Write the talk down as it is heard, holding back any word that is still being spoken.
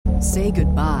Say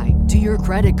goodbye to your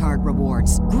credit card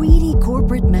rewards. Greedy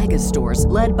corporate mega stores,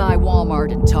 led by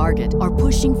Walmart and Target, are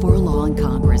pushing for a law in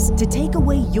Congress to take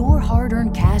away your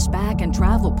hard-earned cash back and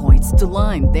travel points to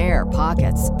line their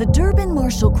pockets. The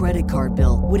Durbin-Marshall credit card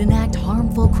bill would enact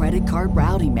harmful credit card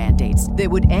routing mandates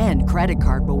that would end credit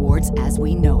card rewards as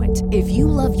we know it. If you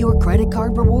love your credit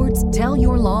card rewards, tell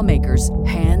your lawmakers,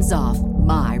 hands off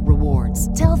my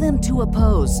rewards. Tell them to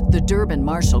oppose the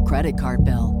Durbin-Marshall credit card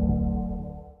bill.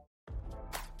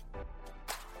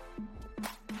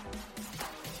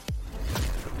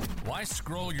 Why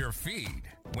scroll your feed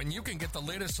when you can get the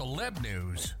latest celeb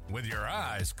news with your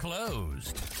eyes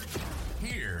closed?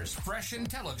 Here's fresh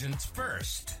intelligence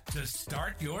first to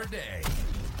start your day.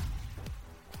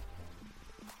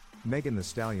 Megan Thee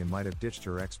Stallion might have ditched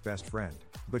her ex-best friend,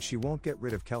 but she won't get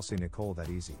rid of Kelsey Nicole that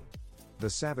easy. The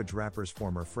Savage rapper's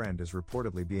former friend is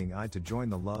reportedly being eyed to join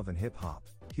the Love and Hip Hop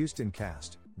Houston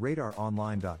cast,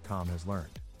 RadarOnline.com has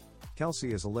learned.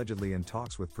 Kelsey is allegedly in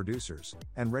talks with producers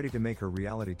and ready to make her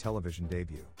reality television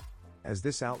debut. As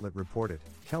this outlet reported,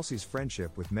 Kelsey's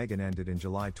friendship with Megan ended in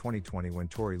July 2020 when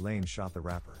Tory Lanez shot the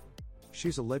rapper.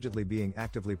 She's allegedly being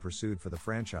actively pursued for the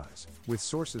franchise, with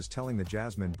sources telling the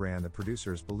Jasmine brand that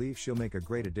producers believe she'll make a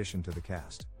great addition to the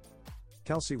cast.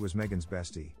 Kelsey was Megan's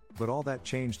bestie, but all that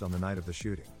changed on the night of the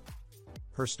shooting.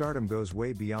 Her stardom goes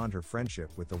way beyond her friendship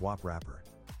with the WAP rapper.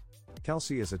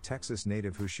 Kelsey is a Texas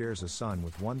native who shares a son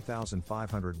with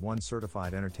 1,501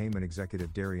 certified entertainment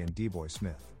executive Darian D-Boy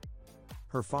Smith.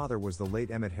 Her father was the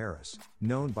late Emmett Harris,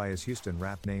 known by his Houston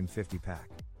rap name 50 Pac.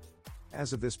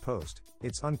 As of this post,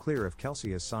 it's unclear if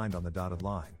Kelsey has signed on the dotted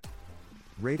line.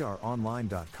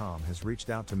 RadarOnline.com has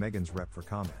reached out to Megan's rep for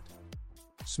comment.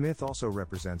 Smith also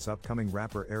represents upcoming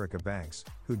rapper Erica Banks,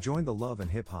 who joined the Love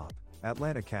and Hip Hop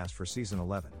Atlanta cast for season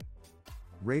 11.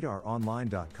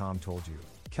 RadarOnline.com told you,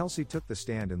 Kelsey took the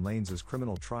stand in Lanez's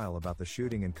criminal trial about the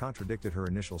shooting and contradicted her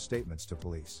initial statements to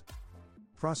police.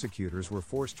 Prosecutors were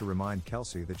forced to remind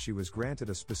Kelsey that she was granted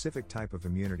a specific type of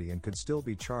immunity and could still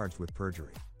be charged with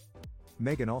perjury.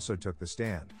 Megan also took the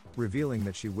stand, revealing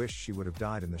that she wished she would have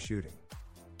died in the shooting.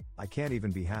 "I can't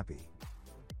even be happy.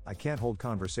 I can't hold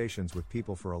conversations with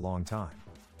people for a long time.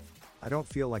 I don't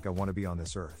feel like I want to be on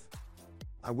this earth.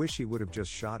 I wish he would have just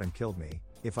shot and killed me,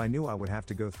 if I knew I would have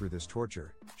to go through this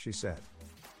torture," she said.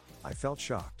 "I felt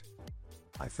shocked.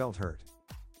 I felt hurt.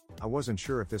 I wasn't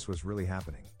sure if this was really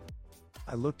happening.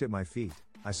 I looked at my feet,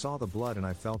 I saw the blood and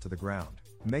I fell to the ground,"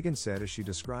 Megan said as she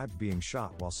described being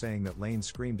shot while saying that Lanez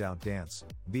screamed out "Dance,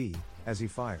 B," as he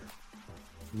fired.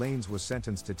 Lanez was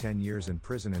sentenced to 10 years in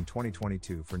prison in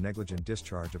 2022 for negligent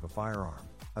discharge of a firearm,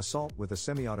 assault with a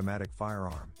semi-automatic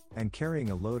firearm, and carrying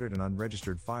a loaded and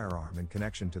unregistered firearm in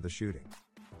connection to the shooting.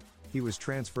 He was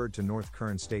transferred to North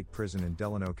Kern State Prison in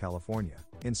Delano, California,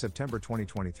 in September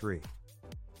 2023.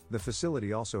 The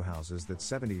facility also houses that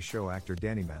 70s show actor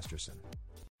Danny Masterson.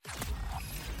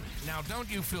 Now, don't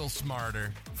you feel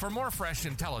smarter? For more fresh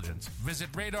intelligence,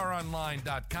 visit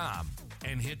RadarOnline.com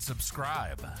and hit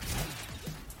subscribe.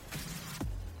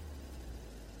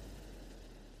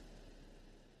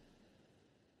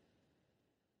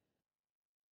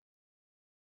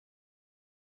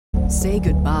 Say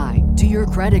goodbye to your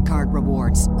credit card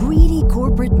rewards. Greedy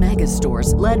corporate mega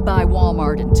stores, led by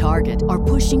Walmart and Target, are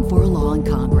pushing for a law in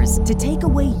Congress to take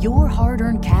away your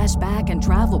hard-earned cash back and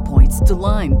travel points to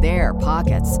line their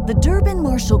pockets. The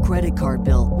Durbin-Marshall credit card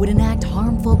bill would enact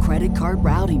harmful credit card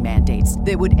routing mandates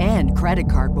that would end credit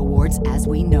card rewards as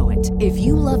we know it. If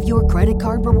you love your credit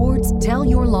card rewards, tell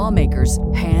your lawmakers,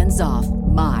 hands off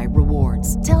my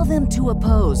rewards. Tell them to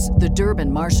oppose the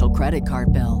Durbin-Marshall credit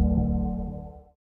card bill.